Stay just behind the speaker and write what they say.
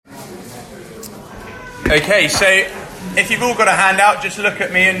Okay, so if you've all got a handout, just look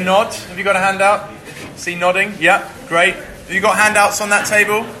at me and nod. Have you got a handout? See nodding? Yeah, great. Have you got handouts on that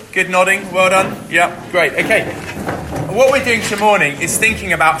table? Good nodding, well done. Yeah, great. Okay, what we're doing this morning is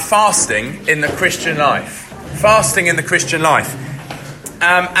thinking about fasting in the Christian life. Fasting in the Christian life.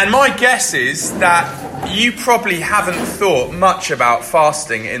 And my guess is that you probably haven't thought much about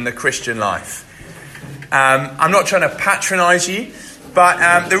fasting in the Christian life. I'm not trying to patronise you,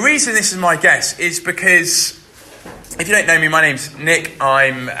 but the reason this is my guess is because, if you don't know me, my name's Nick.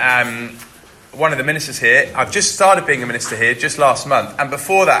 I'm one of the ministers here. I've just started being a minister here just last month. And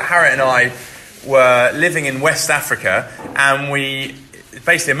before that, Harriet and I were living in West Africa, and we,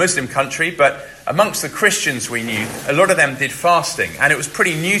 basically a Muslim country, but amongst the Christians we knew, a lot of them did fasting, and it was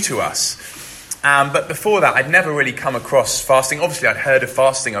pretty new to us. But before that, I'd never really come across fasting. Obviously, I'd heard of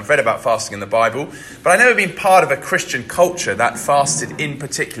fasting. I've read about fasting in the Bible. But I'd never been part of a Christian culture that fasted in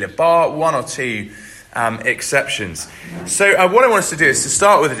particular, bar one or two exceptions. So what I want us to do is to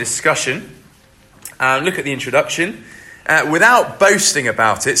start with a discussion, look at the introduction, without boasting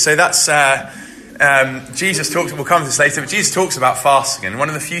about it. So that's... Jesus talks, we'll come to this later, but Jesus talks about fasting, and one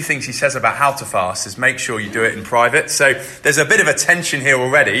of the few things he says about how to fast is make sure you do it in private. So there's a bit of a tension here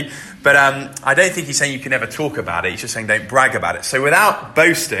already, but I don't think he's saying you can never talk about it. He's just saying don't brag about it. So without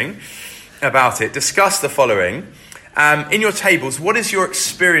boasting about it, discuss the following. In your tables, what is your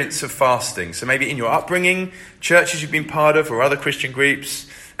experience of fasting? So maybe in your upbringing, churches you've been part of, or other Christian groups,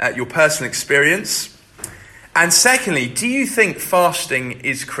 your personal experience. And secondly, do you think fasting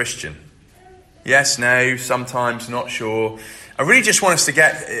is Christian? Yes, no, sometimes, not sure. I really just want us to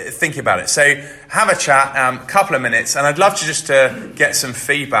get thinking about it. So have a chat, a couple of minutes, and I'd love to just get some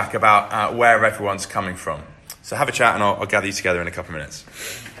feedback about where everyone's coming from. So have a chat, and I'll gather you together in a couple of minutes.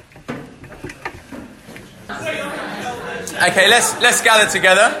 Okay, let's gather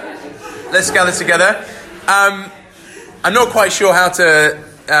together. Let's gather together. I'm not quite sure how to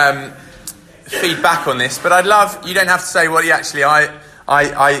feed back on this, but I'd love, you don't have to say, well, actually,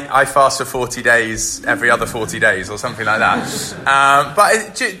 I fast for 40 days every other 40 days or something like that.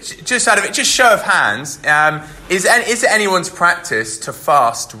 But just out of it, just show of hands, is it anyone's practice to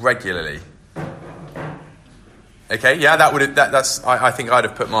fast regularly? Okay, yeah, that's. I think I'd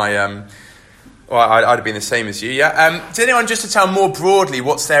have put my. I'd have been the same as you. Yeah. Does anyone, just to tell more broadly,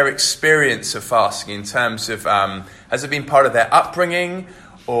 what's their experience of fasting in terms of has it been part of their upbringing?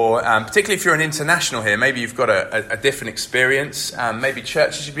 Or particularly if you're an international here, maybe you've got a different experience. Maybe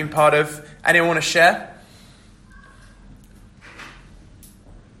churches you've been part of. Anyone want to share?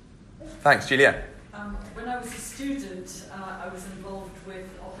 Thanks, Julia. When I was a student, I was involved with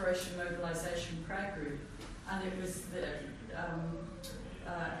Operation Mobilisation Prayer Group, and it was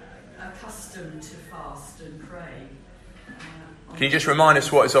a custom to fast and pray. Can you just remind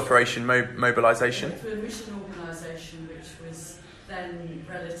us what is Operation Mobilisation? It's a mission organisation which was then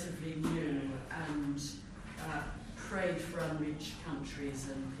relatively new and prayed for unreached countries,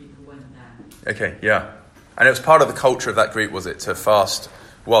 and people went there. Okay, yeah. And it was part of the culture of that group, was it, to fast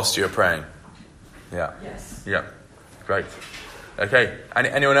whilst you were praying? Yeah. Yes. Yeah. Great. Okay.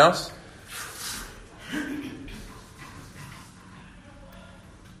 Anyone else?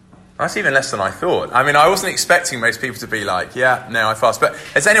 That's even less than I thought. I mean, I wasn't expecting most people to be like, yeah, no, I fast. But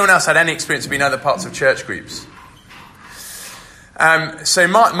has anyone else had any experience of being in other parts of church groups? So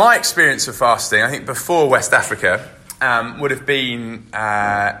my experience of fasting, I think before West Africa, would have been,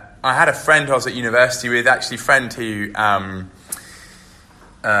 I had a friend who I was at university with, actually a friend who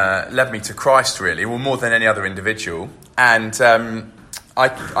led me to Christ, really, well, more than any other individual. And I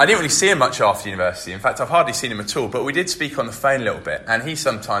didn't really see him much after university. In fact, I've hardly seen him at all, but we did speak on the phone a little bit, and he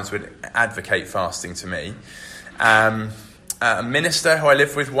sometimes would advocate fasting to me. A minister who I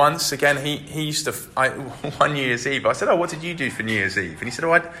lived with once, again, he used to, one New Year's Eve, I said, what did you do for New Year's Eve? And he said,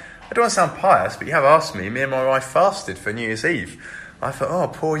 I don't want to sound pious, but you have asked me and my wife fasted for New Year's Eve. I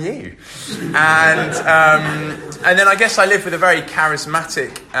thought, poor you. And then I guess I lived with a very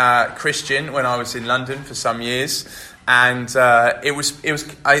charismatic Christian when I was in London for some years. And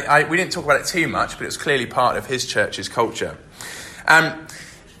we didn't talk about it too much, but it was clearly part of his church's culture.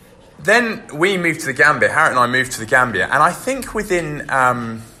 Then we moved to the Gambia. Harriet and I moved to the Gambia, and I think within it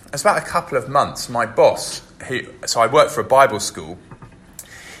was about a couple of months, my boss, so I worked for a Bible school,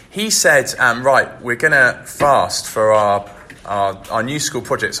 he said, right, we're going to fast for our new school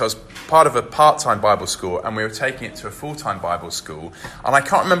project. So I was part of a part-time Bible school, and we were taking it to a full-time Bible school. And I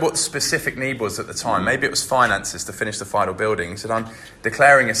can't remember what the specific need was at the time. Maybe it was finances to finish the final building. He said, I'm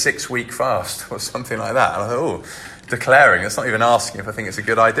declaring a 6-week fast or something like that. And I thought, declaring. It's not even asking if I think it's a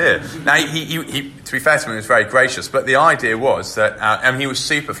good idea. Now, he to be fair to him, he was very gracious, but the idea was that, and he was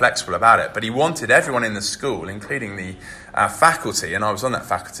super flexible about it, but he wanted everyone in the school, including the faculty, and I was on that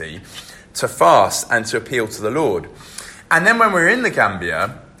faculty, to fast and to appeal to the Lord. And then when we were in the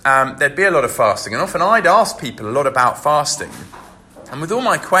Gambia, there'd be a lot of fasting, and often I'd ask people a lot about fasting. And with all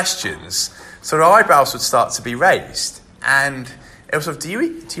my questions, sort of eyebrows would start to be raised. And it was sort of, do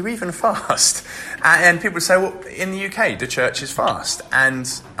you even fast? And people would say, well, in the UK, do churches fast? And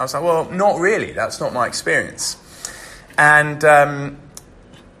I was like, well, not really. That's not my experience. And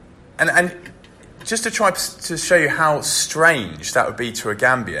just to try to show you how strange that would be to a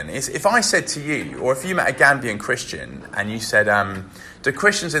Gambian, is if I said to you, or if you met a Gambian Christian and you said, do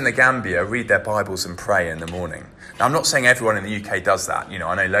Christians in the Gambia read their Bibles and pray in the morning? Now, I'm not saying everyone in the UK does that. I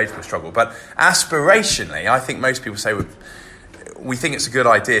know loads of people struggle. But aspirationally, I think most people say, we think it's a good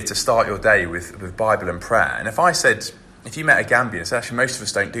idea to start your day with Bible and prayer. And if I said, if you met a Gambian and said, actually, most of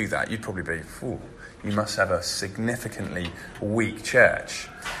us don't do that, you'd probably be, you must have a significantly weak church.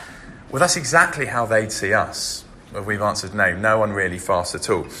 Well, that's exactly how they'd see us. Well, we've answered no one really fasts at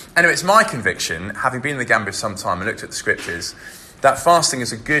all. Anyway, it's my conviction, having been in the Gambia for some time and looked at the scriptures, that fasting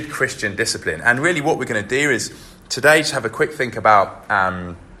is a good Christian discipline. And really what we're going to do is today to have a quick think about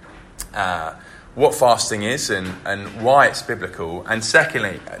what fasting is and why it's biblical. And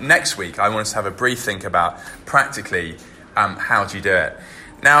secondly, next week, I want us to have a brief think about practically how do you do it.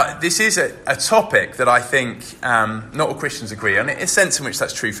 Now, this is a topic that I think not all Christians agree on. It's a sense in which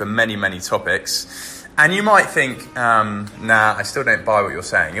that's true for many, many topics. And you might think, I still don't buy what you're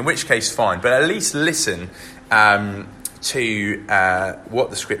saying, in which case, fine. But at least listen to what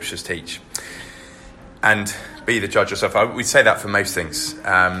the scriptures teach and be the judge yourself. We'd say that for most things.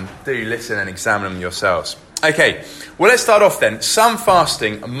 Do listen and examine them yourselves. Okay, well, let's start off then. Some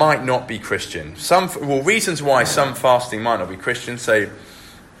fasting might not be Christian. Reasons why some fasting might not be Christian. So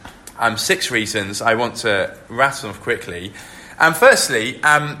 6 reasons I want to rattle off quickly. Firstly,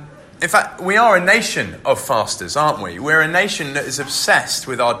 in fact, we are a nation of fasters, aren't we? We're a nation that is obsessed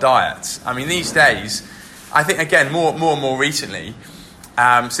with our diets. I mean, these days, I think, again, more and more recently,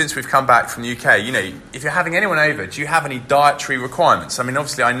 since we've come back from the UK, if you're having anyone over, do you have any dietary requirements? I mean,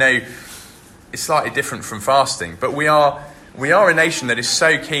 obviously, I know it's slightly different from fasting, but we are a nation that is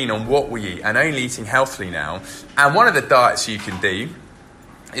so keen on what we eat and only eating healthily now. And one of the diets you can do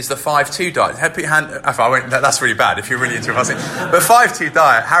is the 5-2 diet. Put your hand. That's really bad if you're really into fasting. But 5-2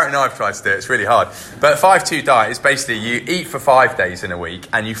 diet, Harriet and I have tried to do it. It's really hard. But 5-2 diet is basically you eat for 5 days in a week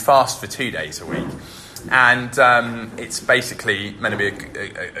and you fast for 2 days a week. And it's basically meant to be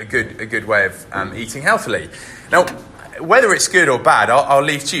a good way of eating healthily. Now, whether it's good or bad, I'll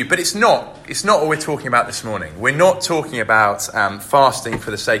leave to you. But it's not what we're talking about this morning. We're not talking about fasting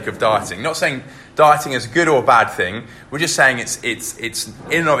for the sake of dieting. Not saying dieting is a good or bad thing. We're just saying it's in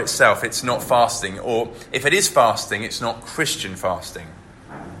and of itself, it's not fasting. Or if it is fasting, it's not Christian fasting.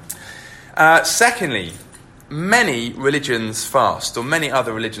 Secondly, many religions fast, or many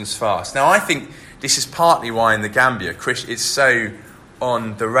other religions fast. Now, I think this is partly why in the Gambia it's so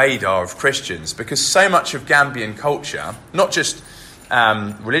on the radar of Christians, because so much of Gambian culture, not just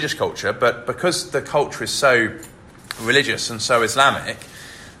religious culture, but because the culture is so religious and so Islamic,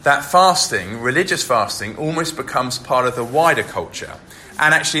 that fasting, religious fasting, almost becomes part of the wider culture.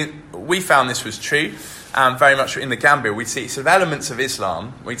 And actually, we found this was true very much in the Gambia. We'd see sort of elements of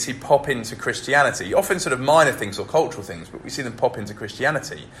Islam, we'd see pop into Christianity, often sort of minor things or cultural things, but we see them pop into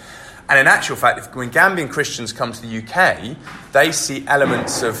Christianity. And in actual fact, when Gambian Christians come to the UK, they see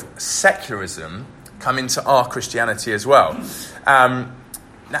elements of secularism come into our Christianity as well. Now,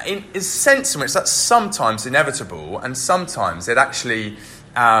 in a sense in which that's sometimes inevitable, and sometimes it actually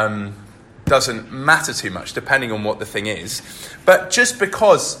doesn't matter too much, depending on what the thing is. But just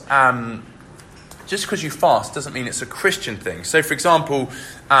because you fast doesn't mean it's a Christian thing. So, for example,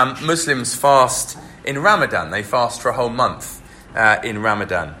 Muslims fast in Ramadan. They fast for a whole month in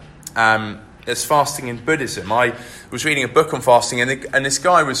Ramadan. There's fasting in Buddhism. I was reading a book on fasting, and this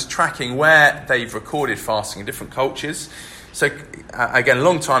guy was tracking where they've recorded fasting in different cultures. So, again, a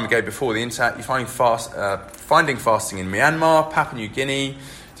long time ago before the internet, you find finding fasting in Myanmar, Papua New Guinea,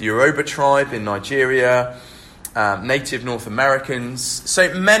 the Yoruba tribe in Nigeria, native North Americans.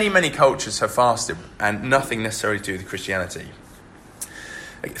 So many cultures have fasted, and nothing necessarily to do with Christianity.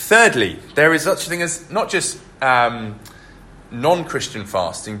 Thirdly, there is such a thing as not just non-Christian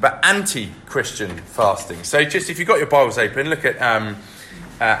fasting, but anti-Christian fasting. So just if you've got your Bibles open, look at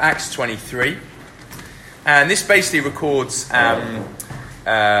Acts 23. And this basically records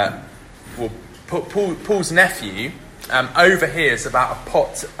Paul's nephew overhears about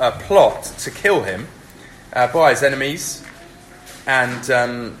a plot to kill him. by his enemies.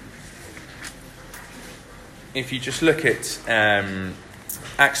 And if you just look at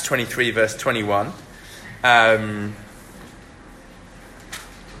Acts 23, verse 21,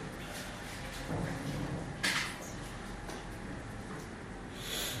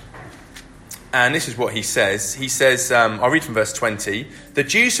 and this is what he says. He says, I'll read from verse 20. The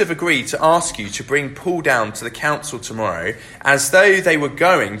Jews have agreed to ask you to bring Paul down to the council tomorrow, as though they were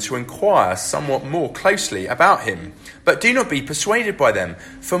going to inquire somewhat more closely about him. But do not be persuaded by them,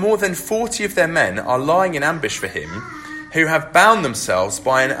 for more than 40 of their men are lying in ambush for him, who have bound themselves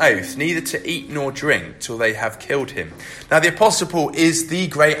by an oath neither to eat nor drink till they have killed him. Now the Apostle Paul is the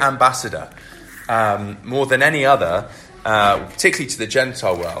great ambassador, more than any other, particularly to the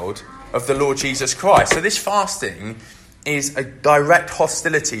Gentile world, of the Lord Jesus Christ. So this fasting is a direct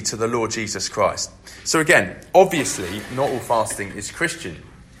hostility to the Lord Jesus Christ. So again, obviously, not all fasting is Christian.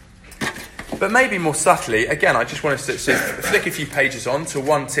 But maybe more subtly, again, I just want us to flick a few pages on to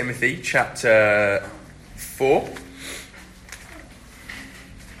 1 Timothy chapter 4.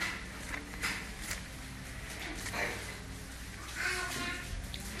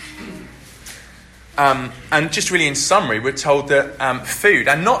 And just really in summary, we're told that food,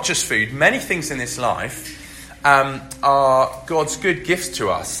 and not just food, many things in this life are God's good gifts to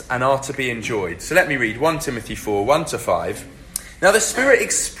us and are to be enjoyed. So let me read 1 Timothy 4, 1-5. Now the Spirit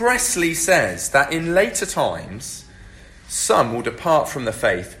expressly says that in later times some will depart from the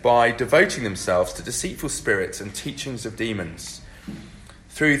faith by devoting themselves to deceitful spirits and teachings of demons,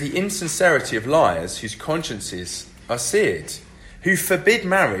 through the insincerity of liars whose consciences are seared, who forbid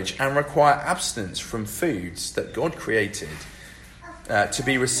marriage and require abstinence from foods that God created, to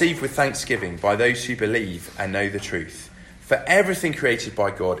be received with thanksgiving by those who believe and know the truth. For everything created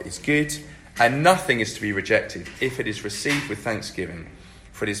by God is good, and nothing is to be rejected if it is received with thanksgiving,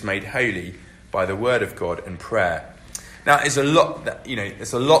 for it is made holy by the word of God and prayer. Now, there's a lot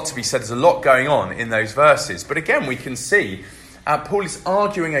there's a lot to be said. There's a lot going on in those verses. But again, we can see Paul is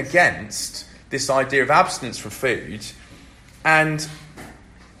arguing against this idea of abstinence from food. And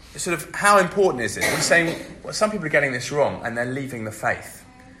sort of how important is it? He's saying, well, some people are getting this wrong and they're leaving the faith.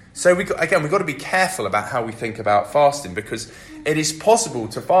 So we've got to be careful about how we think about fasting, because it is possible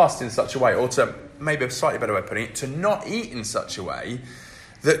to fast in such a way, or to, maybe a slightly better way of putting it, to not eat in such a way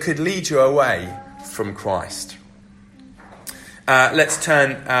that could lead you away from Christ. Let's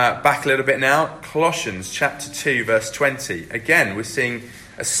turn back a little bit now. Colossians chapter 2, verse 20. Again, we're seeing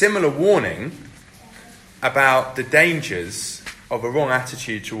a similar warning about the dangers of a wrong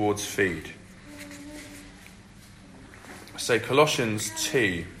attitude towards food. So Colossians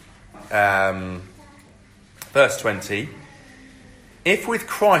 2, verse 20. If with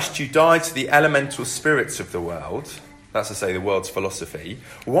Christ you died to the elemental spirits of the world, that's to say the world's philosophy,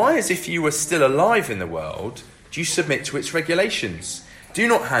 why, as if you were still alive in the world, do you submit to its regulations? Do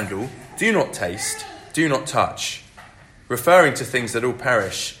not handle, do not taste, do not touch, referring to things that all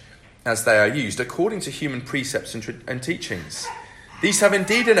perish as they are used, according to human precepts and teachings. These have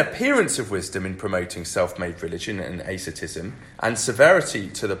indeed an appearance of wisdom in promoting self-made religion and asceticism and severity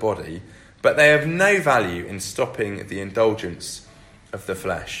to the body, but they have no value in stopping the indulgence of the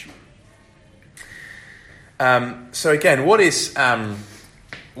flesh. So again, what is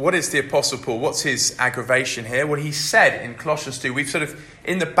the Apostle Paul? What's his aggravation here? Well, he said in Colossians 2, we've sort of,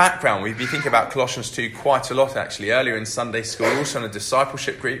 in the background, we've been thinking about Colossians 2 quite a lot, actually, earlier in Sunday school, also in the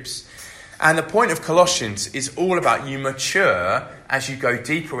discipleship groups. And the point of Colossians is all about you mature as you go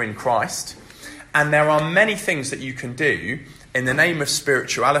deeper in Christ. And there are many things that you can do in the name of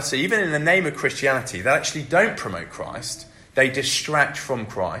spirituality, even in the name of Christianity, that actually don't promote Christ. They distract from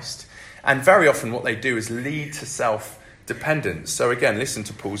Christ. And very often what they do is lead to self-dependence. So again, listen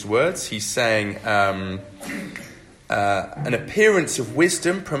to Paul's words. He's saying an appearance of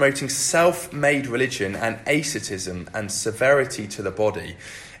wisdom, promoting self-made religion and asceticism and severity to the body.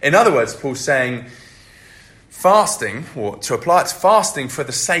 In other words, Paul's saying fasting, or to apply it to fasting for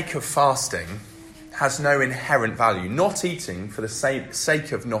the sake of fasting, has no inherent value. Not eating for the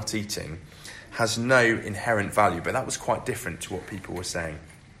sake of not eating has no inherent value. But that was quite different to what people were saying.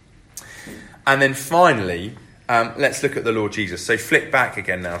 And then finally, let's look at the Lord Jesus. So flick back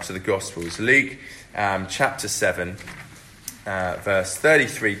again now to the Gospels. Luke chapter 7, verse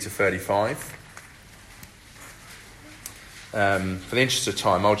 33 to 35. For the interest of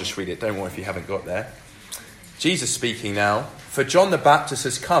time, I'll just read it. Don't worry if you haven't got there. Jesus speaking now. For John the Baptist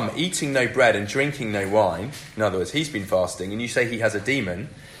has come, eating no bread and drinking no wine. In other words, he's been fasting, and you say he has a demon.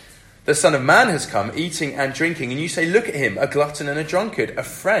 The Son of Man has come, eating and drinking, and you say, look at him, a glutton and a drunkard, a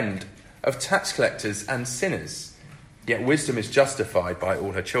friend of tax collectors and sinners. Yet wisdom is justified by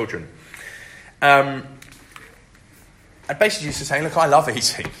all her children. And basically Jesus is saying, look, I love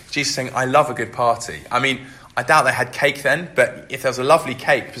eating. Jesus is saying, I love a good party. I mean, I doubt they had cake then, but if there was a lovely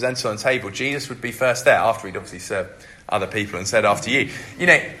cake presented on the table, Jesus would be first there after he'd obviously served other people and said after you. You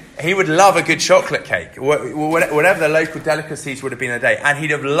know, he would love a good chocolate cake, whatever the local delicacies would have been a day, and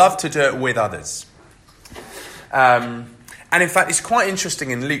he'd have loved to do it with others. And in fact, it's quite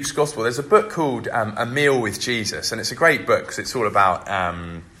interesting in Luke's Gospel. There's a book called A Meal with Jesus, and it's a great book because it's all about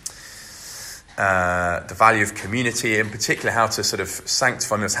the value of community, in particular how to sort of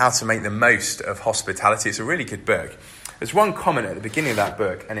sanctify meals, how to make the most of hospitality. It's a really good book. There's one comment at the beginning of that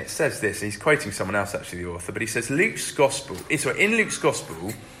book, and it says this. He's quoting someone else, actually, the author, but he says, in Luke's Gospel,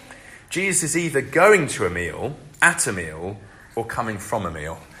 Jesus is either going to a meal, at a meal, or coming from a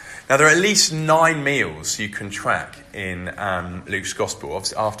meal. Now, there are at least 9 meals you can track in Luke's Gospel,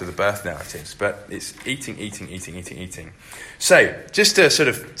 obviously after the birth narratives, but it's eating. So, just to sort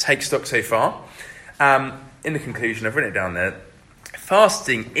of take stock so far, in the conclusion, I've written it down there,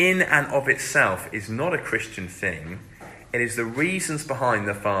 fasting in and of itself is not a Christian thing. It is the reasons behind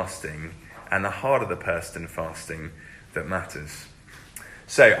the fasting and the heart of the person fasting that matters.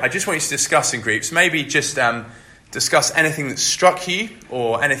 So, I just want you to discuss in groups, maybe just discuss anything that struck you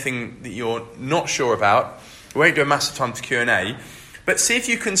or anything that you're not sure about. We won't do a massive time to Q&A, but see if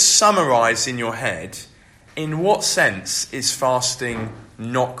you can summarise in your head in what sense is fasting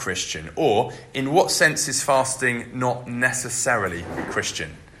not Christian, or in what sense is fasting not necessarily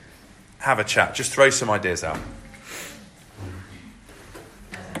Christian. Have a chat, just throw some ideas out.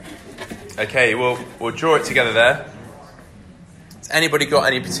 Okay, we'll draw it together there. Has anybody got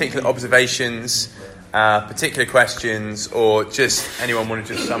any particular observations, particular questions, or just anyone want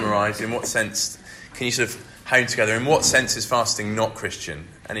to just summarise in what sense can you sort of hone together, in what sense is fasting not Christian?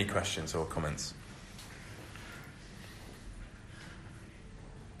 Any questions or comments?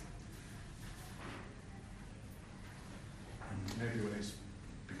 Maybe when it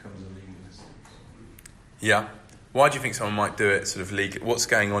becomes a legalist. Yeah. Why do you think someone might do it sort of legal? What's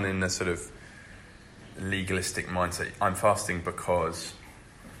going on in the sort of legalistic mindset? I'm fasting because...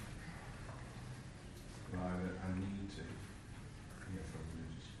 I need to. Yeah, for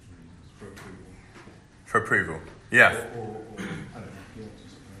religious reasons. For approval. For approval. Yeah. Or I don't know, guilt, I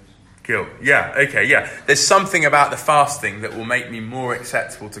suppose. Guilt. Yeah, okay, yeah. There's something about the fasting that will make me more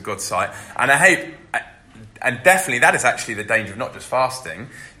acceptable to God's sight. And I hope... And definitely that is actually the danger of not just fasting.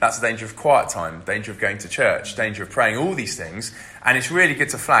 That's the danger of quiet time, danger of going to church, danger of praying, all these things. And it's really good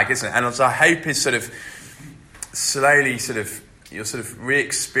to flag, isn't it? And as I hope is sort of slowly you're sort of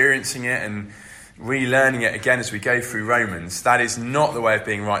re-experiencing it and relearning it again as we go through Romans. That is not the way of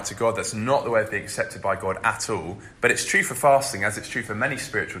being right to God. That's not the way of being accepted by God at all. But it's true for fasting, as it's true for many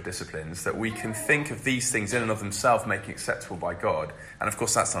spiritual disciplines, that we can think of these things in and of themselves making acceptable by God. And of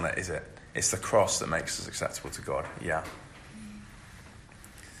course that's not it, is it? It's the cross that makes us acceptable to God. Yeah.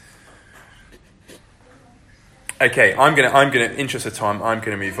 Okay, I'm gonna interest of time, I'm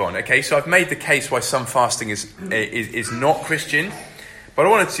gonna move on. Okay, so I've made the case why some fasting is not Christian. What I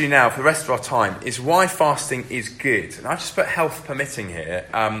wanted to do now for the rest of our time is why fasting is good. And I've just put health permitting here.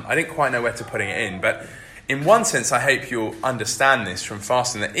 I didn't quite know where to putting it in, but in one sense I hope you'll understand this from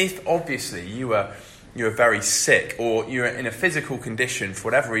fasting, that if obviously you were very sick, or you're in a physical condition for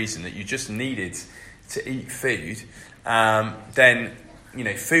whatever reason that you just needed to eat food, then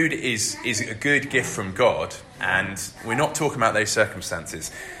food is a good gift from God, and we're not talking about those circumstances.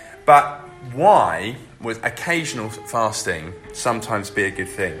 But why would occasional fasting sometimes be a good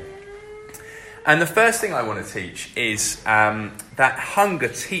thing? And the first thing I want to teach is that hunger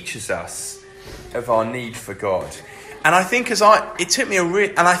teaches us of our need for God. And I think it took me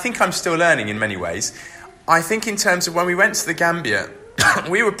and I think I'm still learning in many ways. I think in terms of when we went to the Gambia,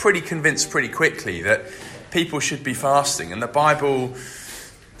 we were pretty convinced pretty quickly that people should be fasting. And the Bible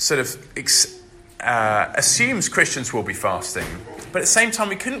sort of assumes Christians will be fasting. But at the same time,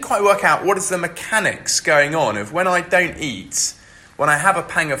 we couldn't quite work out what is the mechanics going on of when I don't eat, when I have a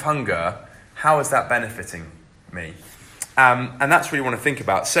pang of hunger, how is that benefiting me? And that's what we want to think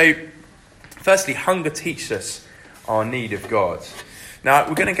about. So, firstly, hunger teaches us our need of God. Now,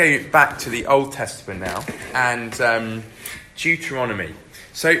 we're going to go back to the Old Testament now, and Deuteronomy.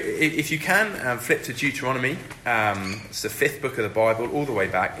 So, if you can, flip to Deuteronomy. It's the 5th book of the Bible, all the way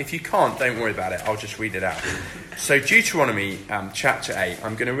back. If you can't, don't worry about it. I'll just read it out. So, Deuteronomy chapter 8.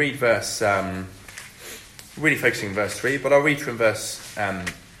 I'm going to read verse, really focusing on verse 3, but I'll read from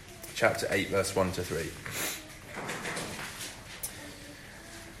chapter 8, verse 1 to 3.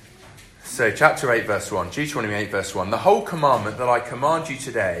 So, chapter 8, verse 1, Deuteronomy 8, verse 1. The whole commandment that I command you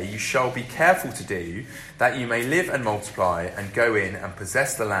today, you shall be careful to do, that you may live and multiply, and go in and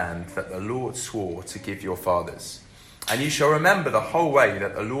possess the land that the Lord swore to give your fathers. And you shall remember the whole way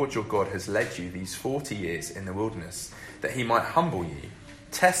that the Lord your God has led you these 40 years in the wilderness, that he might humble you,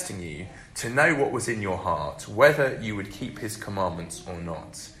 testing you to know what was in your heart, whether you would keep his commandments or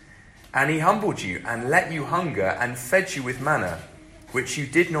not. And he humbled you and let you hunger and fed you with manna, which you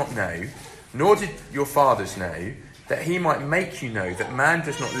did not know, nor did your fathers know, that he might make you know that man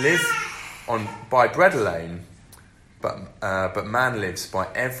does not live by bread alone, but man lives by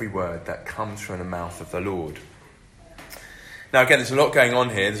every word that comes from the mouth of the Lord. Now, again, there's a lot going on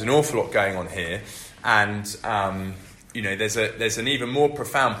here. There's an awful lot going on here. And, there's an even more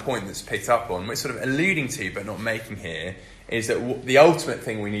profound point that's picked up on, we're sort of alluding to but not making here, is that the ultimate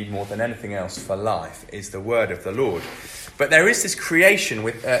thing we need more than anything else for life is the word of the Lord. But there is this creation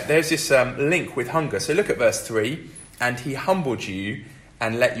there's this link with hunger. So look at verse 3. And he humbled you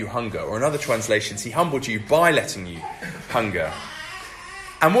and let you hunger. Or in other translations, he humbled you by letting you hunger.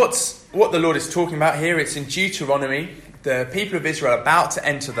 And what the Lord is talking about here, it's in Deuteronomy. The people of Israel are about to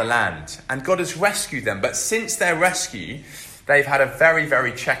enter the land. And God has rescued them. But since their rescue, they've had a very,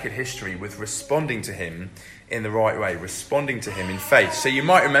 very checkered history with responding to him in the right way, responding to him in faith. So you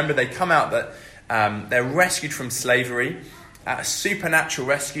might remember they come out that they're rescued from slavery, a supernatural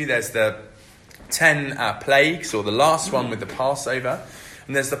rescue. There's the 10 plagues, or the last one with the Passover,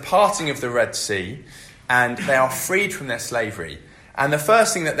 and there's the parting of the Red Sea, and they are freed from their slavery. And the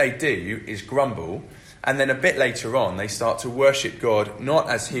first thing that they do is grumble, and then a bit later on they start to worship God not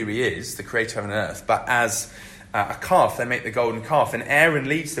as who he is, the creator of heaven and earth, but as a calf. They make the golden calf, and Aaron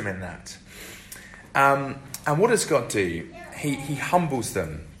leads them in that. And what does God do? He humbles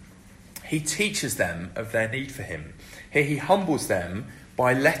them. He teaches them of their need for him. He humbles them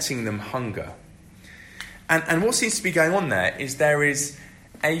by letting them hunger. And what seems to be going on there is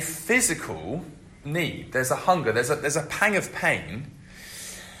a physical need. There's a hunger. There's a pang of pain.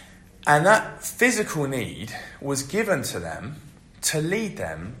 And that physical need was given to them to lead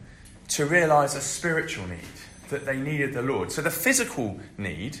them to realise a spiritual need, that they needed the Lord. So the physical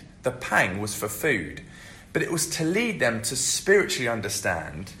need, the pang, was for food. But it was to lead them to spiritually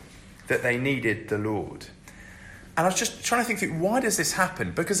understand that they needed the Lord. And I was just trying to think through, why does this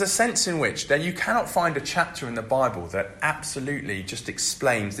happen? Because the sense in which that you cannot find a chapter in the Bible that absolutely just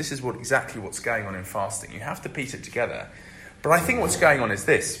explains this is exactly what's going on in fasting. You have to piece it together. But I think what's going on is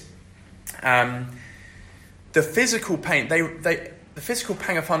this. The physical pain, the physical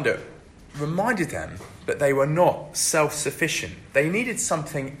pang of hunger reminded them that they were not self-sufficient. They needed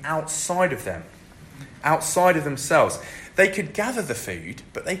something outside of them, outside of themselves. They could gather the food,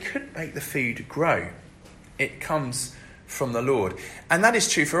 but they couldn't make the food grow. It comes from the Lord. And that is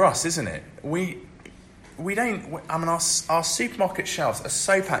true for us, isn't it? Our supermarket shelves are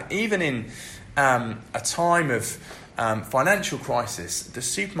so packed. Even in a time of financial crisis, the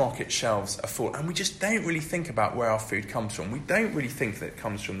supermarket shelves are full. And we just don't really think about where our food comes from. We don't really think that it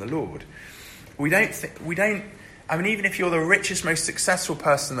comes from the Lord. Even if you're the richest, most successful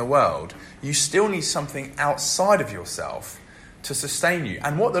person in the world, you still need something outside of yourself to sustain you.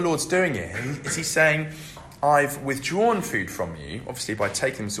 And what the Lord's doing here is he's saying, I've withdrawn food from you, obviously by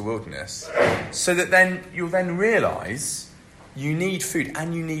taking them to the wilderness, so that then you'll then realise you need food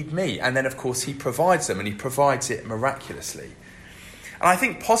and you need me. And then, of course, he provides them, and he provides it miraculously. And I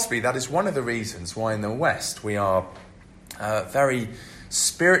think possibly that is one of the reasons why in the West we are very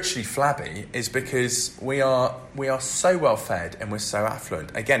spiritually flabby, is because we are so well fed and we're so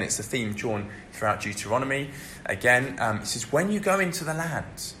affluent. Again, it's a theme drawn throughout Deuteronomy. Again, it says, when you go into the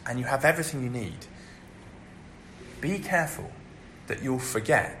land and you have everything you need, be careful that you'll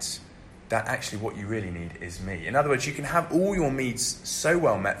forget that actually what you really need is me. In other words, you can have all your needs so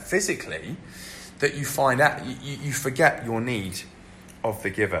well met physically that you find out you forget your need of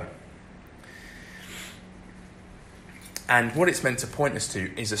the giver. And what it's meant to point us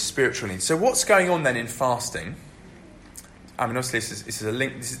to is a spiritual need. So what's going on then in fasting? I mean, obviously this is a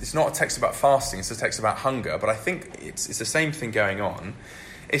link. It's not a text about fasting, it's a text about hunger, but I think it's the same thing going on.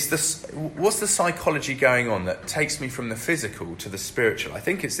 What's the psychology going on that takes me from the physical to the spiritual? I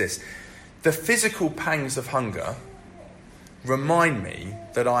think it's this. The physical pangs of hunger remind me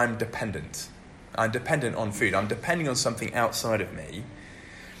that I'm dependent. I'm dependent on food. I'm depending on something outside of me.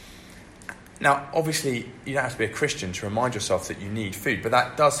 Now, obviously, you don't have to be a Christian to remind yourself that you need food, but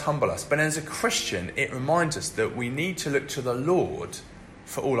that does humble us. But as a Christian, it reminds us that we need to look to the Lord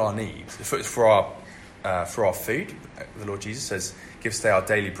for all our needs, for our food. The Lord Jesus says, give us today our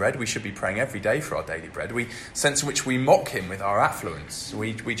daily bread. We should be praying every day for our daily bread. We sense in which we mock him with our affluence.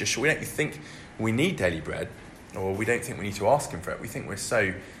 We don't think we need daily bread, or we don't think we need to ask him for it. We think we're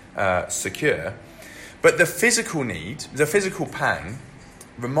so secure. But the physical need, the physical pang,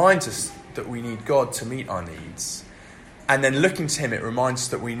 reminds us that we need God to meet our needs. And then looking to him, it reminds us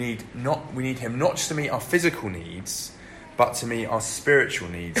that we need him not just to meet our physical needs, but to meet our spiritual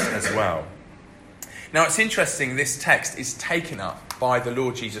needs as well. Now, it's interesting, this text is taken up by the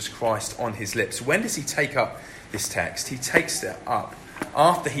Lord Jesus Christ on his lips. When does he take up this text? He takes it up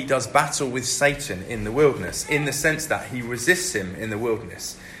after he does battle with Satan in the wilderness, in the sense that he resists him in the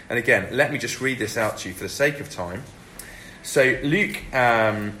wilderness. And again, let me just read this out to you for the sake of time. So Luke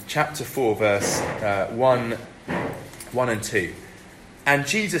chapter 4, verse 1 and 2. And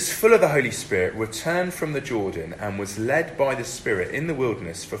Jesus, full of the Holy Spirit, returned from the Jordan and was led by the Spirit in the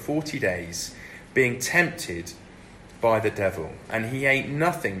wilderness for 40 days, being tempted by the devil. And he ate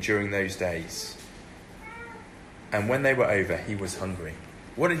nothing during those days. And when they were over, he was hungry.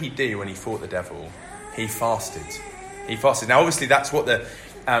 What did he do when he fought the devil? He fasted. He fasted. Now, obviously, that's what the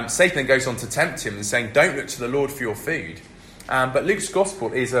Satan then goes on to tempt him and saying, don't look to the Lord for your food. But Luke's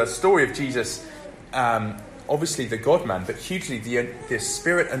gospel is a story of Jesus, obviously the God-man, but hugely the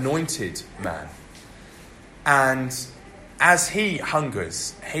Spirit-anointed man. And as he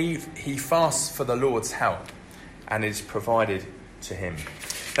hungers, he fasts for the Lord's help, and is provided to him.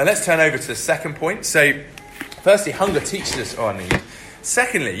 Now let's turn over to the second point. So, firstly, hunger teaches us our need.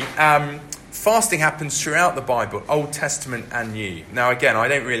 Secondly, fasting happens throughout the Bible, Old Testament and New. Now, again, I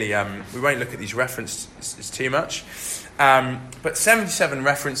don't really, we won't look at these references too much. But 77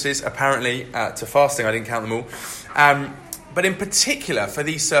 references, apparently, to fasting. I didn't count them all. But in particular, for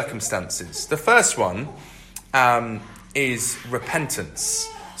these circumstances. The first one is repentance.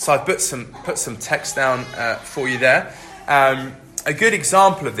 So I've put some text down for you there. A good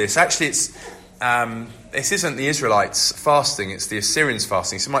example of this, actually, this isn't the Israelites fasting, it's the Assyrians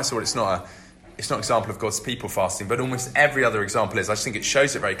fasting. So you might say, well, it's not an example of God's people fasting, but almost every other example is. I just think it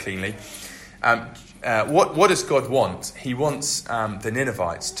shows it very cleanly. What does God want? He wants the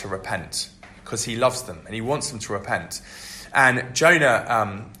Ninevites to repent because he loves them and he wants them to repent. And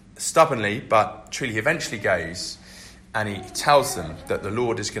Jonah stubbornly but truly eventually goes and he tells them that the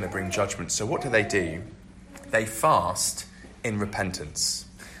Lord is going to bring judgment. So what do? They fast in repentance.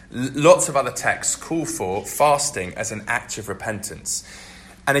 Lots of other texts call for fasting as an act of repentance.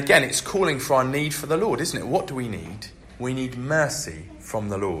 And again, it's calling for our need for the Lord, isn't it? What do we need? We need mercy from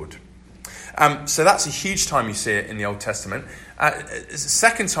the Lord. So that's a huge time you see it in the Old Testament. The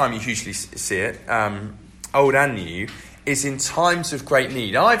second time you usually see it, Old and New, is in times of great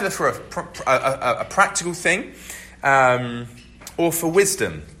need, either for a practical thing or for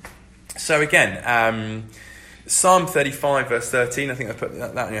wisdom. So again, Psalm 35 verse 13, I think I put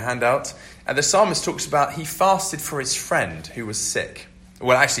that on your handout. And the psalmist talks about he fasted for his friend who was sick.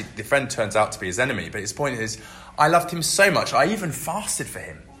 Well, actually, the friend turns out to be his enemy, but his point is, I loved him so much, I even fasted for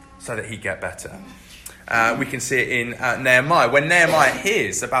him so that he'd get better. We can see it in Nehemiah. When Nehemiah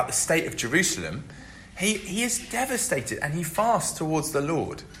hears about the state of Jerusalem, he is devastated and he fasts towards the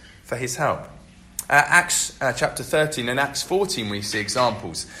Lord for his help. Acts chapter 13 and Acts 14, we see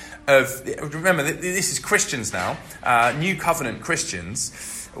examples of, remember, this is Christians now, New Covenant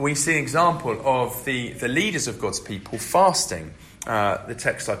Christians. We see an example of the leaders of God's people fasting. The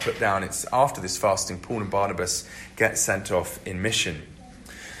text I put down, it's after this fasting, Paul and Barnabas get sent off in mission.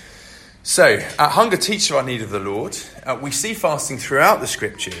 So, hunger teaches our need of the Lord. We see fasting throughout the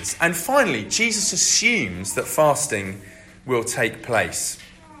scriptures. And finally, Jesus assumes that fasting will take place.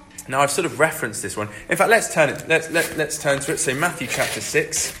 Now, I've sort of referenced this one. In fact, let's turn to it. So, Matthew chapter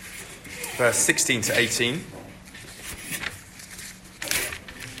 6, verse 16 to 18.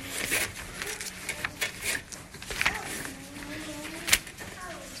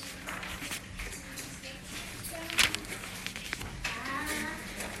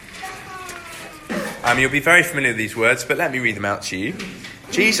 You'll be very familiar with these words, but let me read them out to you.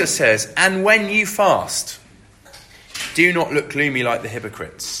 Jesus says, "And when you fast, do not look gloomy like the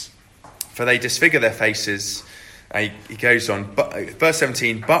hypocrites, for they disfigure their faces." He goes on, verse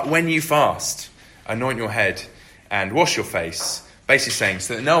 17, "But when you fast, anoint your head and wash your face." Basically saying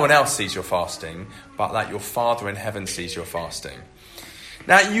so that no one else sees your fasting, but that your Father in heaven sees your fasting.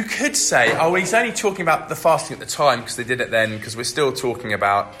 Now, you could say, oh, well, he's only talking about the fasting at the time because they did it then, because we're still talking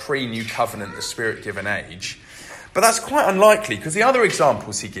about pre-New Covenant, the Spirit-given age. But that's quite unlikely, because the other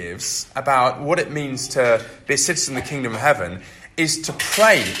examples he gives about what it means to be a citizen of the kingdom of heaven is to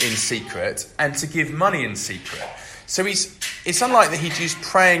pray in secret and to give money in secret. So it's unlikely that he'd use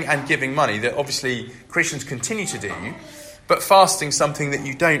praying and giving money, that obviously Christians continue to do, but fasting something that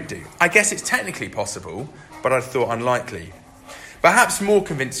you don't do. I guess it's technically possible, but I thought unlikely. Perhaps more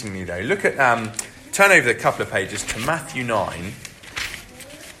convincingly, though, look at, turn over a couple of pages to Matthew 9,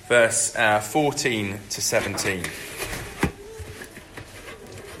 verse 14 to 17.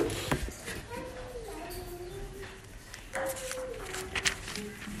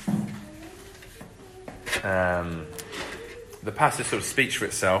 The passage sort of speaks for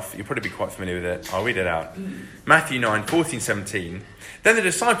itself. You'll probably be quite familiar with it. I'll read it out. Matthew 9, 14, 17. Then the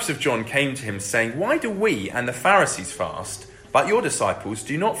disciples of John came to him saying, "Why do we and the Pharisees fast, but your disciples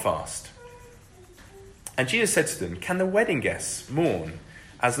do not fast?" And Jesus said to them, "Can the wedding guests mourn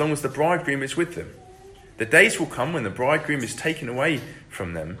as long as the bridegroom is with them? The days will come when the bridegroom is taken away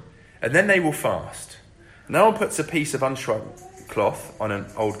from them, and then they will fast. No one puts a piece of unshrunk cloth on an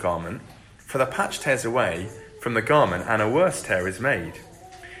old garment, for the patch tears away from the garment, and a worse tear is made.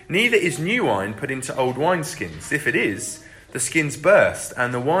 Neither is new wine put into old wineskins. If it is, the skins burst,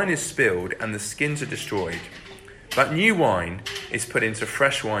 and the wine is spilled, and the skins are destroyed. But new wine is put into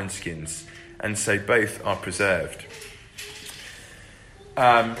fresh wineskins, and so both are preserved."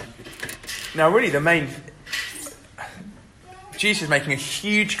 Now, really, Jesus is making a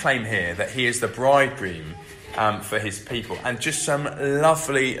huge claim here that he is the bridegroom for his people, and just some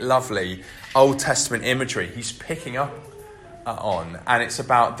lovely, lovely Old Testament imagery he's picking up on, and it's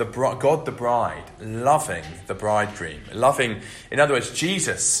about God the bride loving the bridegroom, in other words,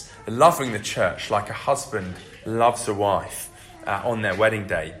 Jesus loving the church like a husband loves a wife on their wedding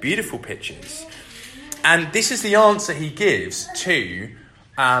day. Beautiful pictures. And this is the answer he gives to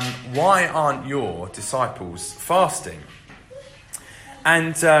why aren't your disciples fasting?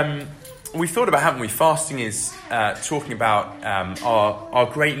 And we thought about, haven't we? Fasting is talking about our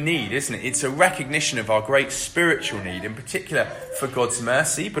great need, isn't it? It's a recognition of our great spiritual need, in particular for God's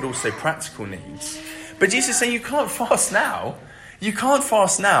mercy, but also practical needs. But Jesus is saying you can't fast now. You can't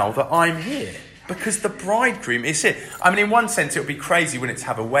fast now that I'm here, because the bridegroom is here. I mean, in one sense, it would be crazy, wouldn't it, to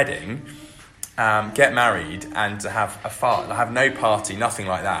have a wedding, get married, and to have a fast, have no party, nothing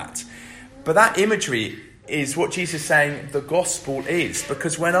like that. But that imagery is what Jesus is saying the gospel is,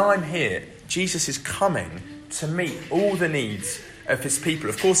 because when I'm here, Jesus is coming to meet all the needs of his people.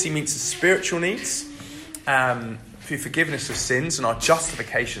 Of course, he meets the spiritual needs through forgiveness of sins and our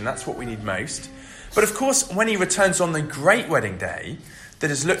justification. That's what we need most. But of course, when he returns on the great wedding day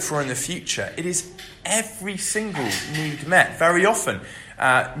that is looked for in the future, it is every single need met. Very often,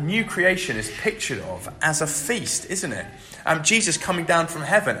 new creation is pictured of as a feast, isn't it? Jesus coming down from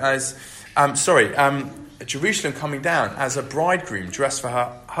heaven as, Jerusalem coming down as a bridegroom dressed for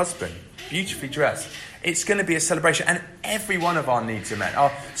her husband, beautifully dressed. It's going to be a celebration, and every one of our needs are met.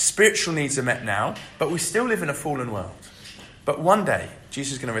 Our spiritual needs are met now, but we still live in a fallen world. But one day,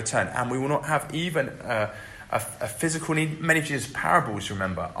 Jesus is going to return, and we will not have even a physical need. Many of Jesus' parables,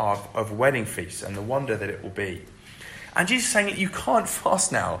 remember, are of wedding feasts and the wonder that it will be. And Jesus is saying that you can't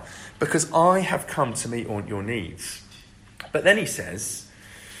fast now because I have come to meet all your needs. But then he says,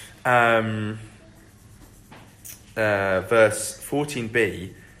 verse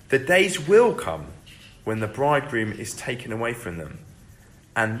 14b, the days will come when the bridegroom is taken away from them,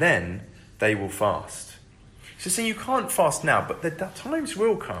 and then they will fast. So saying you can't fast now, but the times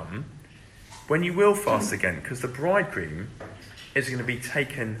will come when you will fast again, because the bridegroom is going to be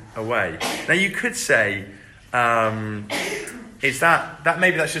taken away. Now you could say, is that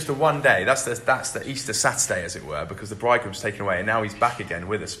maybe that's just a one day? That's the Easter Saturday, as it were, because the bridegroom's taken away and now he's back again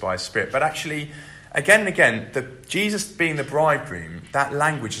with us by his Spirit. But actually, again and again, Jesus being the bridegroom, that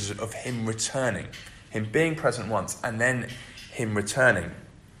language is of him returning, him being present once and then him returning.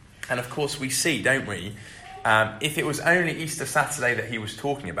 And of course we see, don't we, if it was only Easter Saturday that he was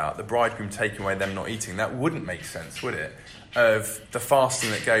talking about, the bridegroom taking away, them not eating, that wouldn't make sense, would it, of the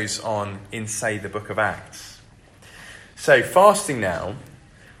fasting that goes on in, say, the book of Acts. So fasting now,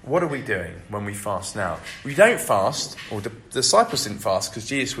 what are we doing when we fast now? We don't fast, or the disciples didn't fast because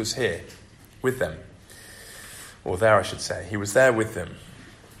Jesus was here with them. Or there, I should say. He was there with them.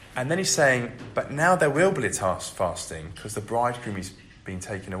 And then he's saying, but now there will be a task fasting because the bridegroom is being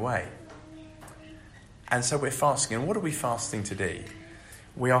taken away. And so we're fasting. And what are we fasting to do?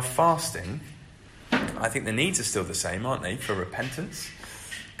 We are fasting. I think the needs are still the same, aren't they? For repentance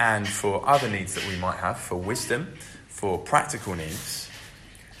and for other needs that we might have, for wisdom, for practical needs.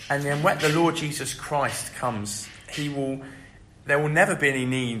 And then when the Lord Jesus Christ comes, there will never be any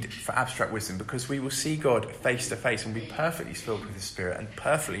need for abstract wisdom, because we will see God face to face and be perfectly filled with his Spirit and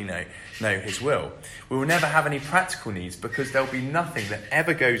perfectly know his will. We will never have any practical needs, because there will be nothing that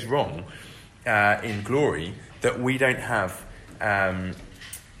ever goes wrong in glory that we don't have. The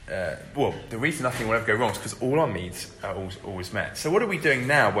reason nothing will ever go wrong is because all our needs are always met. So what are we doing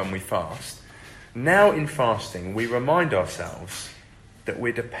now when we fast? Now in fasting, we remind ourselves that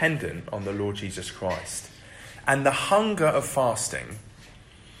we're dependent on the Lord Jesus Christ. And the hunger of fasting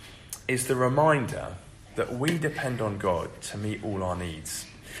is the reminder that we depend on God to meet all our needs.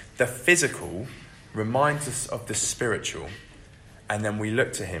 The physical reminds us of the spiritual, and then we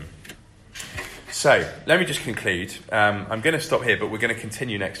look to him. So, let me just conclude. I'm going to stop here, but we're going to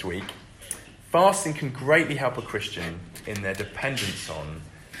continue next week. Fasting can greatly help a Christian in their dependence on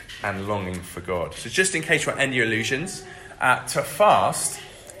and longing for God. So just in case you're any illusions, to fast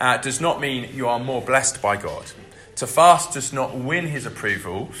does not mean you are more blessed by God. To fast does not win his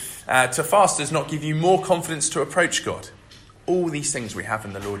approval. To fast does not give you more confidence to approach God. All these things we have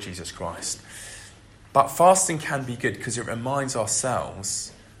in the Lord Jesus Christ. But fasting can be good because it reminds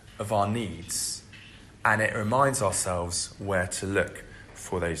ourselves of our needs, and it reminds ourselves where to look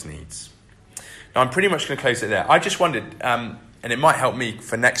for those needs. Now, I'm pretty much going to close it there. I just wondered, and it might help me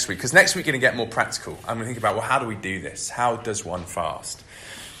for next week, because next week we're going to get more practical. I'm going to think about, well, how do we do this? How does one fast?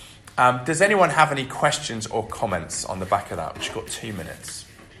 Does anyone have any questions or comments on the back of that? We've got 2 minutes.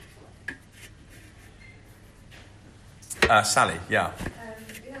 Sally, yeah. You have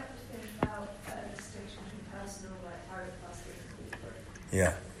to think about the distinction between personal, like private fasting and corporate.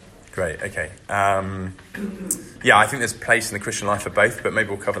 Yeah, great, okay. Yeah, I think there's a place in the Christian life for both, but maybe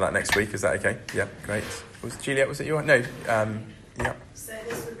we'll cover that next week. Is that okay? Yeah, great. Juliet, was it your? No, yeah. So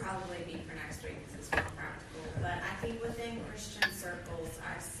this would probably be for next week because it's more practical. But I think within Christian circles,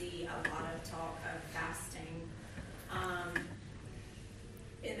 I see a lot of talk of fasting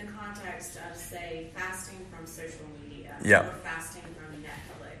in the context of, say, fasting from social media, Yeah. or fasting from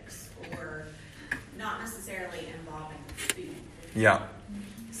Netflix, or not necessarily involving food. Yeah.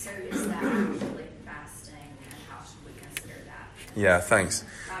 So is that actually fasting, and how should we consider that? Yeah, thanks.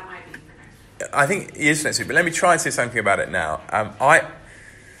 That might be for next week. I think it is next week, but let me try and say something about it now.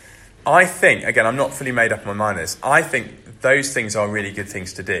 I think, again, I'm not fully made up in my mind on this, I think those things are really good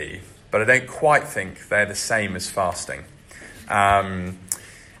things to do, but I don't quite think they're the same as fasting.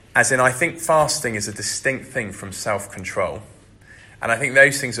 As in, I think fasting is a distinct thing from self-control. And I think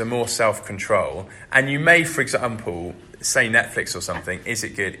those things are more self-control. And you may, for example, say Netflix or something, is it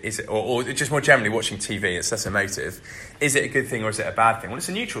good? Is it, or just more generally watching TV, it's less emotive. Is it a good thing or is it a bad thing? Well, it's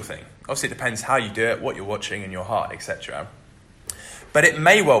a neutral thing. Obviously, it depends how you do it, what you're watching in your heart, etc. But it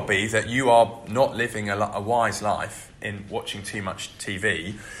may well be that you are not living a wise life in watching too much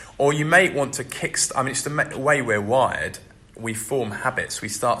TV, or you may want to kickstart. I mean, it's the way we're wired. We form habits. We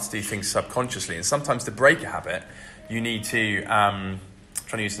start to do things subconsciously, and sometimes to break a habit, you need to. Trying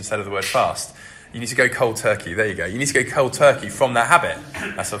to use instead of the word fast, you need to go cold turkey. There you go. You need to go cold turkey from that habit.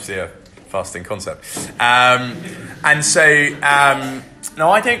 That's obviously a fasting concept. And so, no,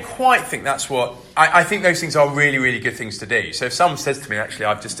 I don't quite think that's what. I think those things are really, really good things to do. So if someone says to me, actually,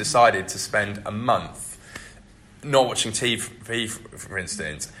 I've just decided to spend a month not watching TV, for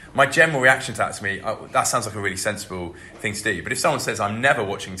instance, my general reaction to that to me, that sounds like a really sensible thing to do. But if someone says, I'm never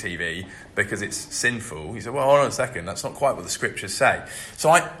watching TV because it's sinful, you say, well, hold on a second, that's not quite what the scriptures say. So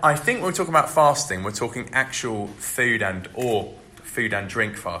I think when we're talking about fasting, we're talking actual food and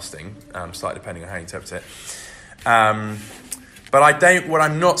drink fasting, slightly depending on how you interpret it. But what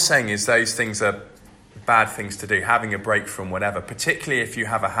I'm not saying is those things are bad things to do, having a break from whatever, particularly if you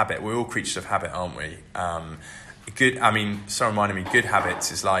have a habit. We're all creatures of habit, aren't we? Good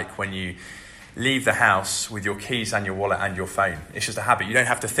habits is like when you leave the house with your keys and your wallet and your phone. It's just a habit. You don't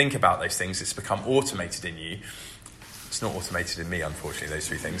have to think about those things. It's become automated in you. It's not automated in me, unfortunately, those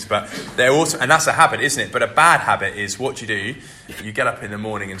three things. But they're and that's a habit, isn't it? But a bad habit is what you do. You get up in the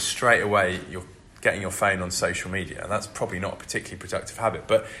morning and straight away you're getting your phone on social media. That's probably not a particularly productive habit.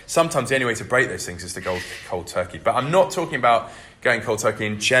 But sometimes the only way to break those things is to go cold turkey. But I'm not talking about going cold turkey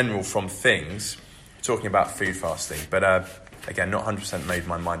in general from things. I'm talking about food fasting. But again, not 100% made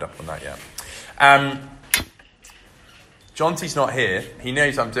my mind up on that yet. John T's not here. He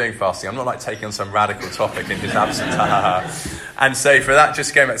knows I'm doing fasting. I'm not like taking on some radical topic in his absence. And so for that,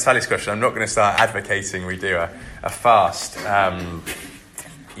 just going back to Sally's question, I'm not going to start advocating we do a fast,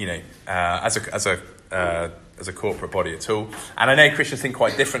 as a corporate body at all. And I know Christians think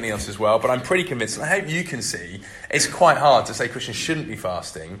quite differently on this as well, but I'm pretty convinced, and I hope you can see, it's quite hard to say Christians shouldn't be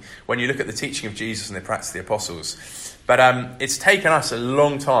fasting when you look at the teaching of Jesus and the practice of the apostles. But it's taken us a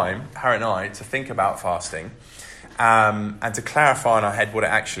long time, Harry and I, to think about fasting and to clarify in our head what it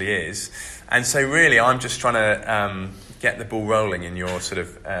actually is. And so really I'm just trying to get the ball rolling in your sort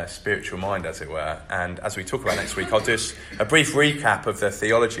of spiritual mind, as it were. And as we talk about next week, I'll do a brief recap of the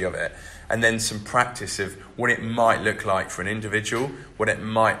theology of it, and then some practice of what it might look like for an individual, what it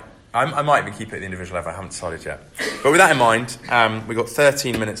might... I might even keep it at the individual level, I haven't decided yet. But with that in mind, we've got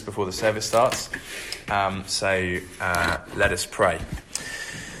 13 minutes before the service starts, so let us pray.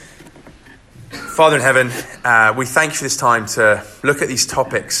 Father in heaven, we thank you for this time to look at these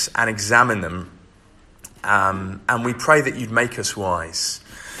topics and examine them. And we pray that you'd make us wise.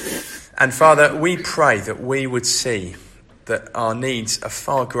 And Father, we pray that we would see that our needs are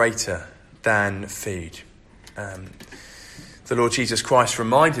far greater than food. The Lord Jesus Christ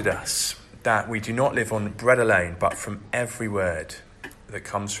reminded us that we do not live on bread alone, but from every word that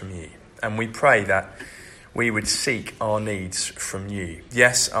comes from you. And we pray that we would seek our needs from you.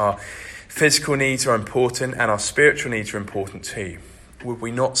 Yes, our physical needs are important and our spiritual needs are important too. Would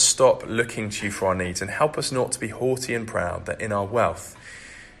we not stop looking to you for our needs, and help us not to be haughty and proud, that in our wealth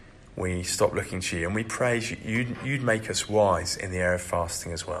we stop looking to you. And we pray you'd make us wise in the area of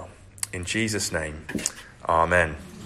fasting as well. In Jesus' name, amen.